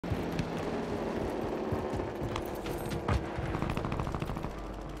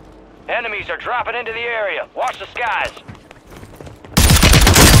Enemies are dropping into the area. Watch the skies.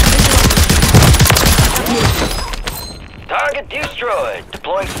 Target destroyed.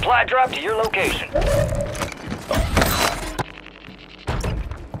 Deploying supply drop to your location.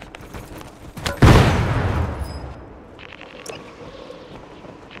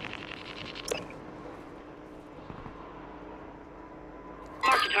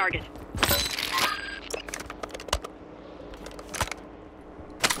 Mark the target.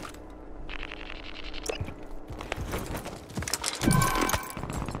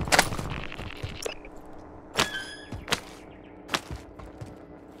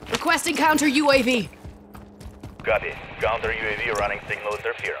 Requesting counter UAV. Copy. Counter UAV running signal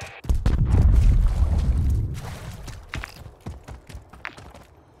interference.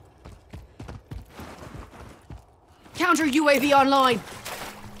 Counter UAV online.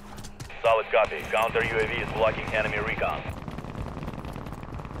 Solid copy. Counter UAV is blocking enemy recon.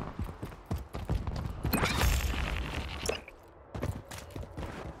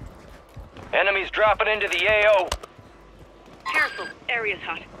 Enemies dropping into the AO. Careful, area's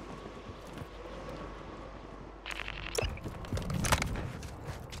hot.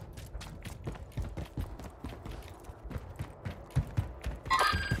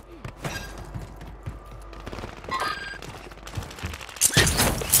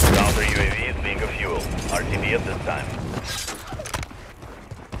 Counter UAV is being fuel. RTB at this time.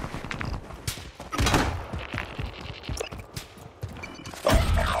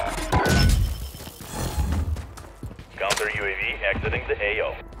 Counter UAV exiting the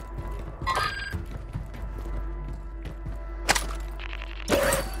AO.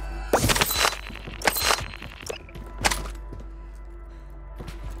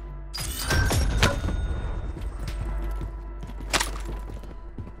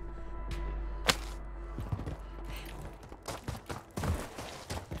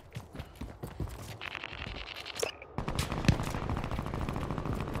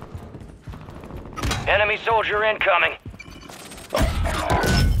 Enemy soldier incoming.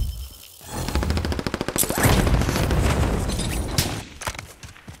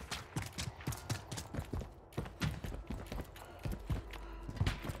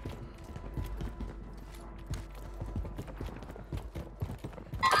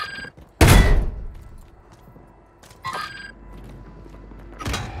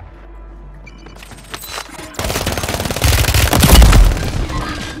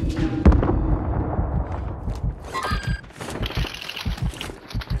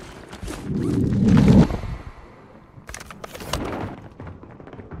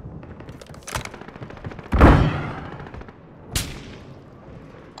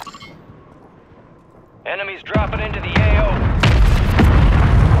 Enemies dropping into the AO.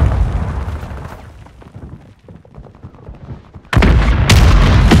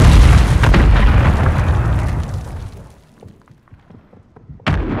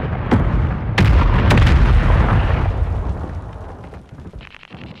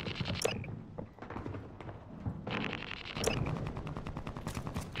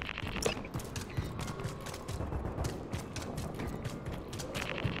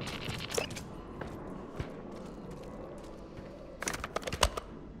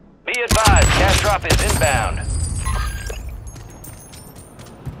 Be advised, cash drop is inbound.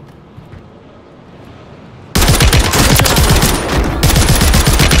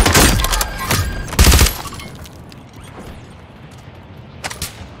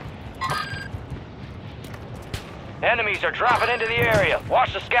 Enemies are dropping into the area.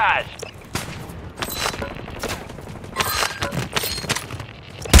 Watch the skies.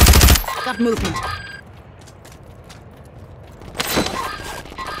 Got movement.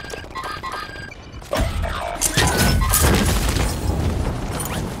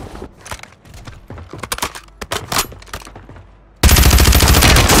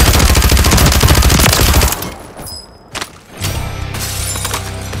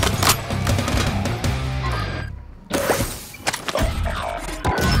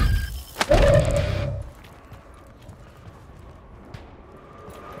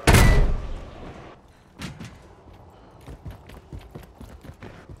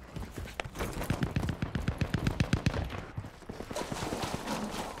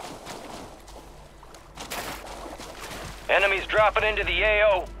 Enemies dropping into the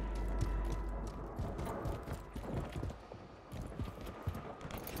AO.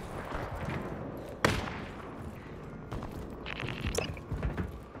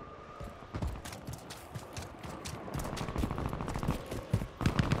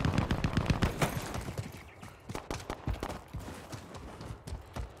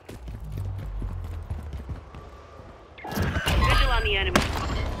 Visual on the enemy.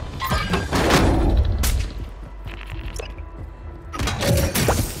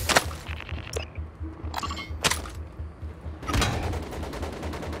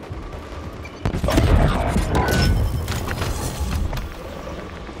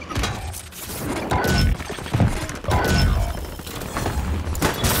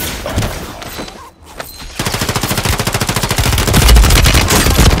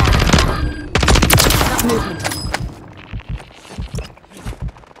 Got movement.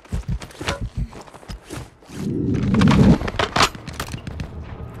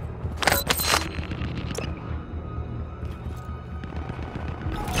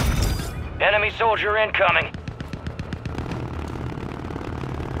 Enemy soldier incoming.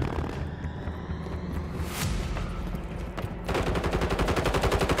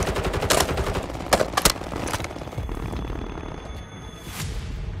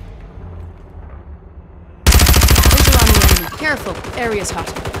 Visual on the enemy. Careful. Area's hot.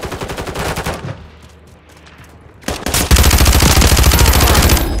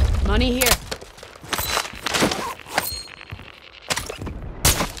 Money here.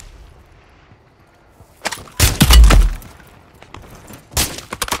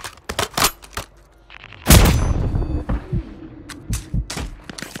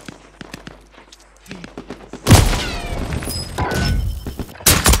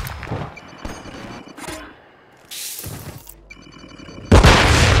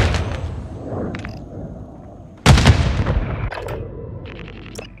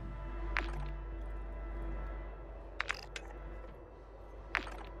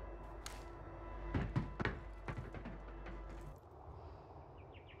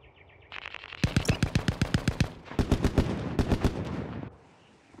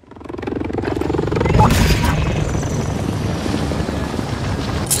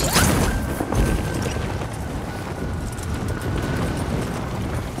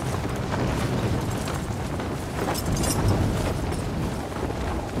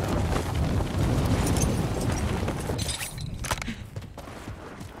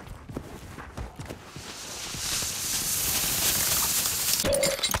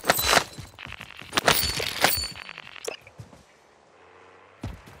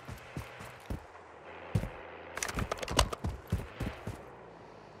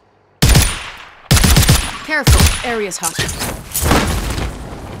 Careful. Area's hot.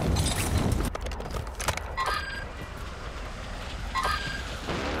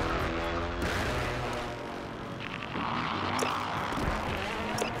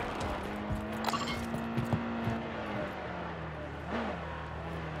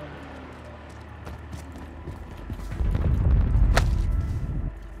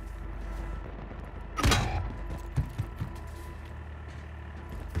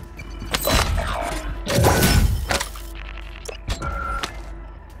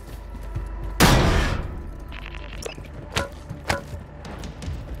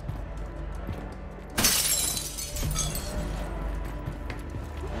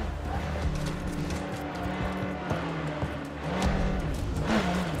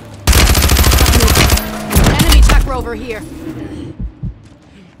 Over here.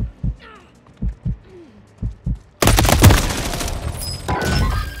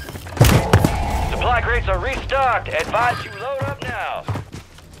 Supply crates are restocked. Advise you load up now.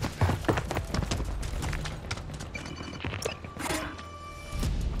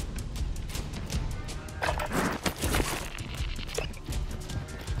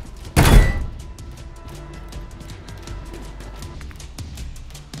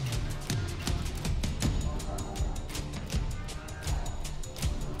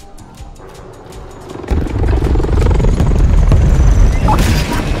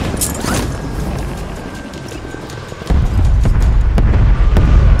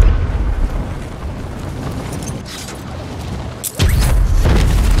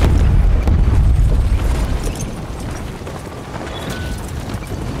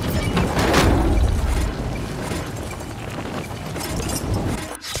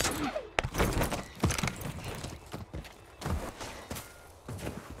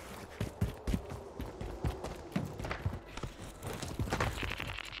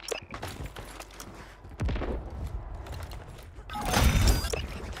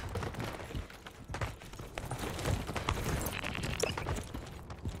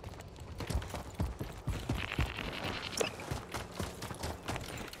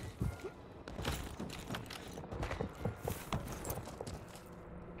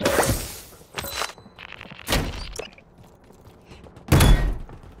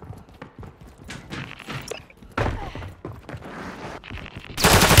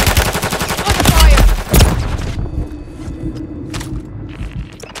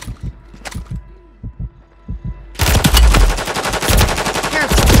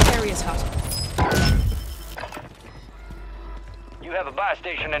 You have a buy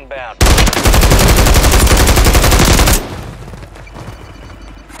station inbound.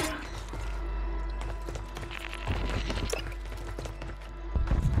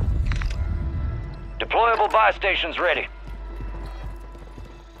 Deployable buy stations ready.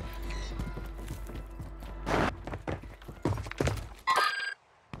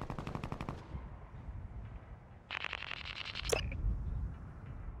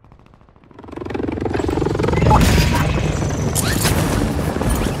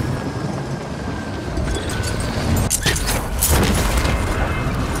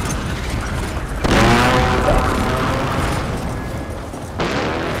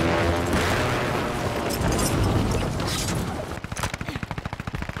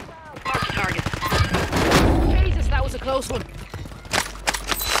 close one.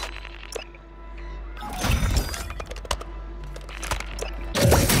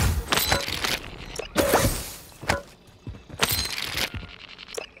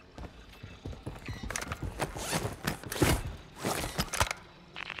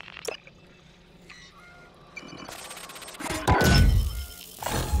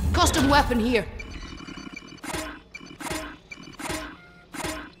 Custom weapon here.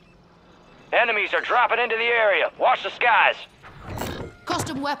 Enemies are dropping into the area. Watch the skies.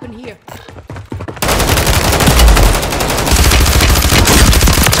 Custom weapon here.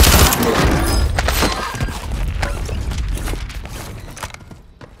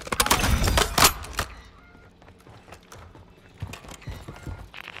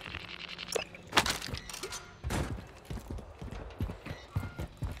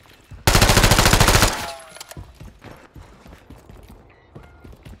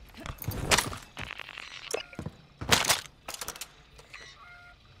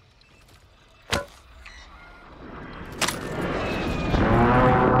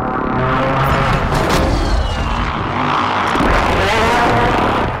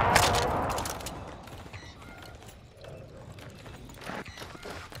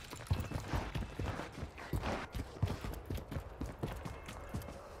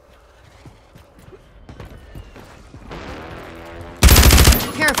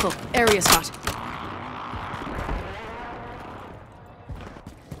 Careful, area's hot.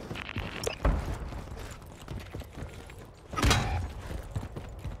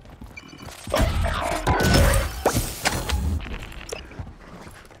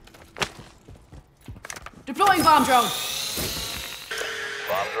 Deploying bomb drone.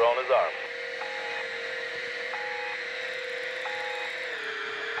 Bomb drone is armed.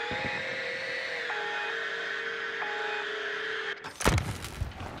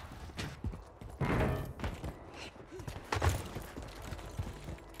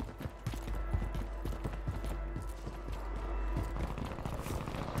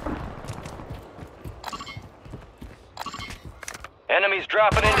 Enemies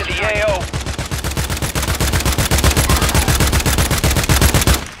dropping into the AO.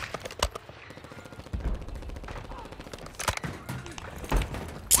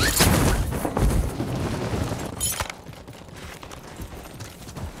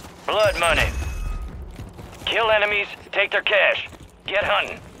 Blood money. Kill enemies, take their cash. Get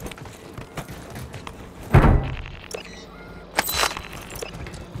hunting.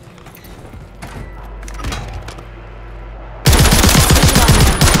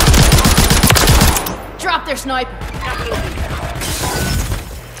 Drop their sniper.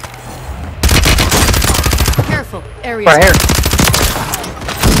 Careful, area's Right here.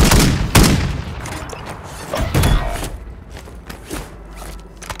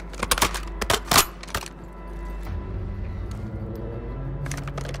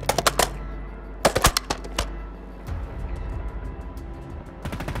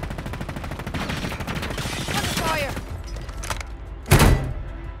 fire.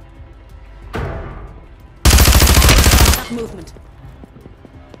 Movement.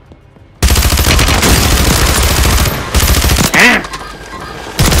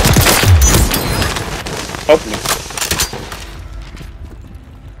 Help me.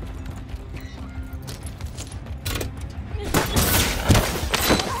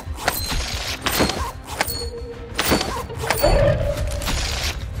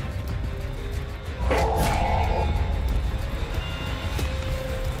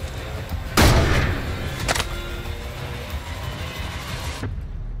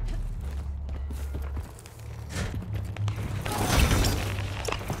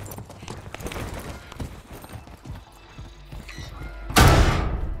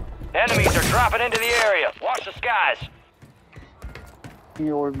 Enemies are dropping into the area. Watch the skies.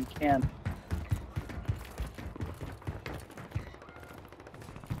 Here where we can.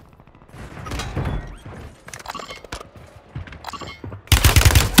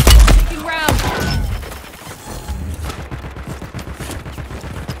 Taking round.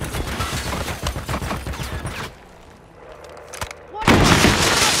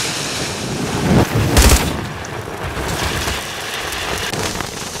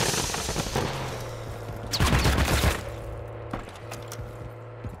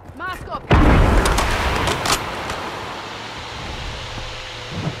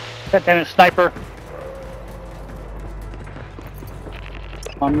 Set down a sniper.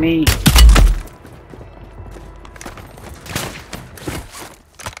 On me.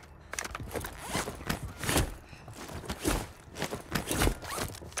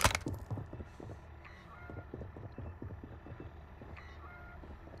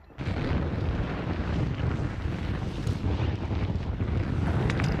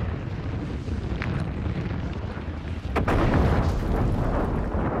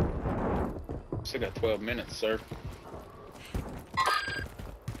 got 12 minutes, sir.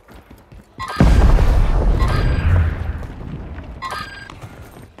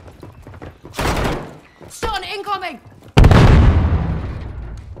 Stun incoming!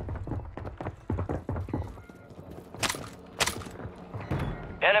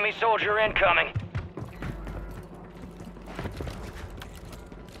 Enemy soldier incoming.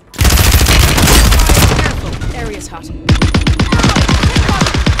 Careful, area's hot.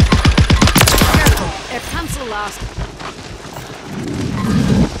 Careful, air cancel last.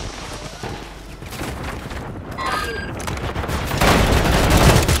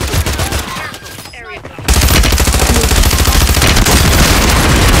 Area's hot.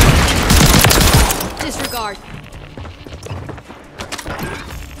 Disregard.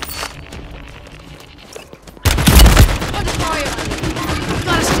 Under fire.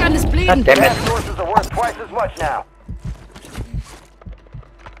 Gotta stand this bleeding. God damn it. Gas sources are worth twice as much now.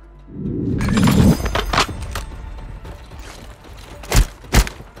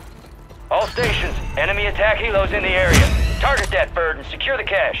 All stations, enemy attack helos in the area. Target that bird and secure the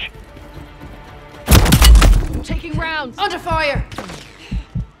cache. Taking rounds. Under fire.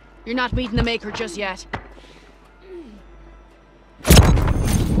 You're not meeting the maker just yet.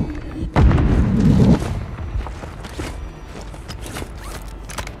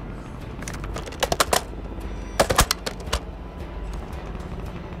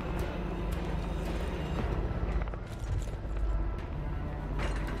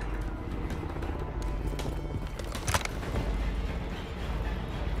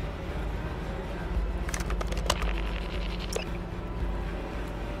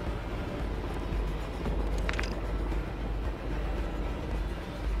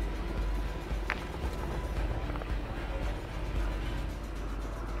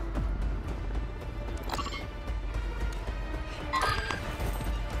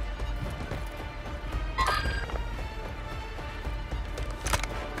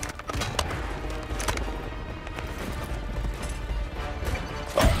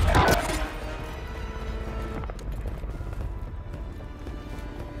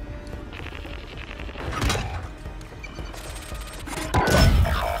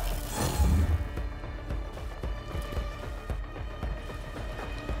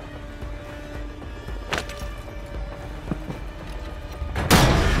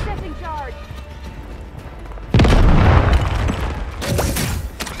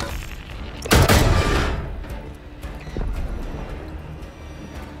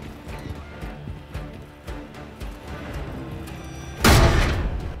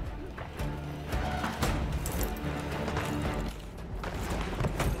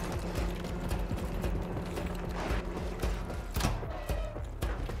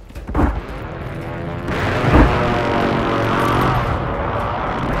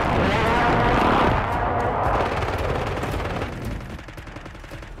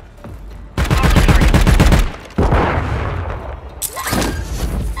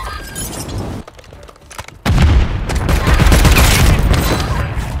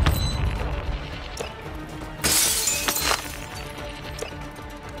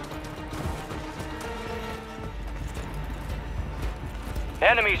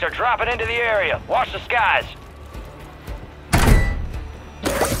 Enemies are dropping into the area. Watch the skies.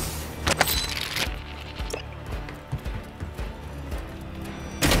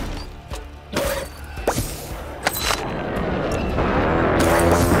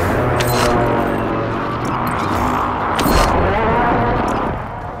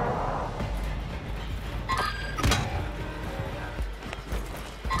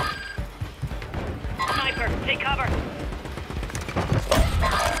 Sniper, take cover.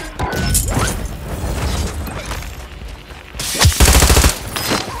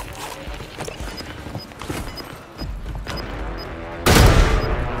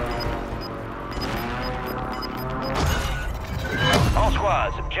 All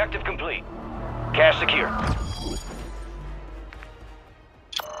squads, objective complete. Cache secure.